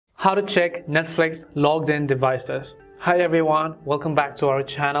How to check Netflix logged in devices. Hi everyone, welcome back to our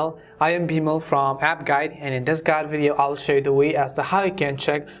channel. I am Bimal from App Guide, and in this guide video I'll show you the way as to how you can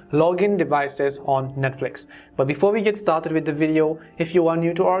check login devices on Netflix. But before we get started with the video, if you are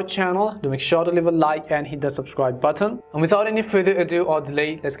new to our channel, do make sure to leave a like and hit the subscribe button. And without any further ado or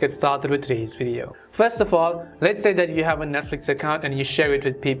delay, let's get started with today's video. First of all, let's say that you have a Netflix account and you share it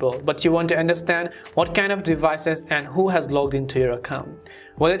with people, but you want to understand what kind of devices and who has logged into your account.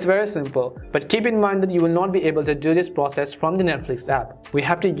 Well, it's very simple, but keep in mind that you will not be able to do this process from the Netflix app. We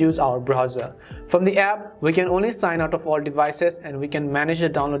have to use our browser. From the app, we can only sign out of all devices and we can manage the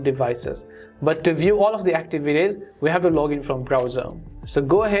download devices. But to view all of the activities, we have to log in from browser. So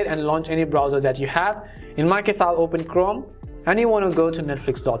go ahead and launch any browser that you have. In my case, I'll open Chrome and you want to go to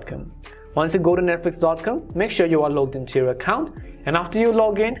netflix.com. Once you go to netflix.com, make sure you are logged into your account, and after you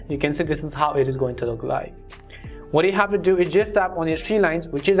log in, you can see this is how it is going to look like. What you have to do is just tap on these three lines,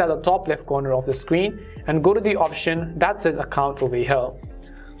 which is at the top left corner of the screen, and go to the option that says account over here.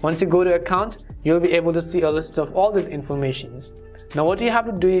 Once you go to account, you'll be able to see a list of all these informations. Now what you have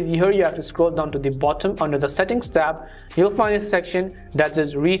to do is here you have to scroll down to the bottom. Under the settings tab, you'll find a section that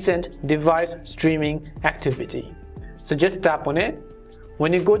says recent device streaming activity. So just tap on it.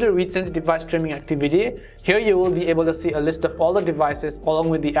 When you go to recent device streaming activity, here you will be able to see a list of all the devices along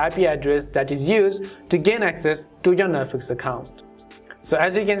with the IP address that is used to gain access to your Netflix account. So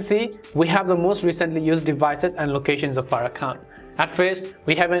as you can see, we have the most recently used devices and locations of our account. At first,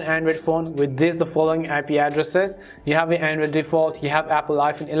 we have an Android phone with the following IP addresses. You have an Android default, you have Apple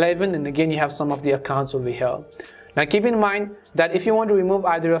iPhone 11, and again you have some of the accounts over here. Now keep in mind that if you want to remove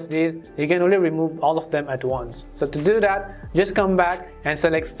either of these, you can only remove all of them at once. So to do that, just come back and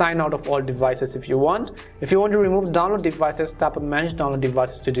select sign out of all devices if you want. If you want to remove download devices, tap on manage download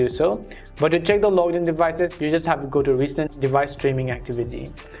devices to do so. But to check the logged in devices, you just have to go to recent device streaming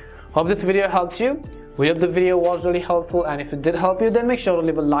activity. Hope this video helped you. We hope the video was really helpful, and if it did help you, then make sure to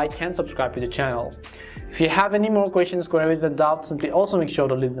leave a like and subscribe to the channel. If you have any more questions, queries or doubts, simply also make sure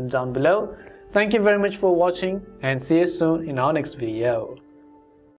to leave them down below. Thank you very much for watching, and see you soon in our next video.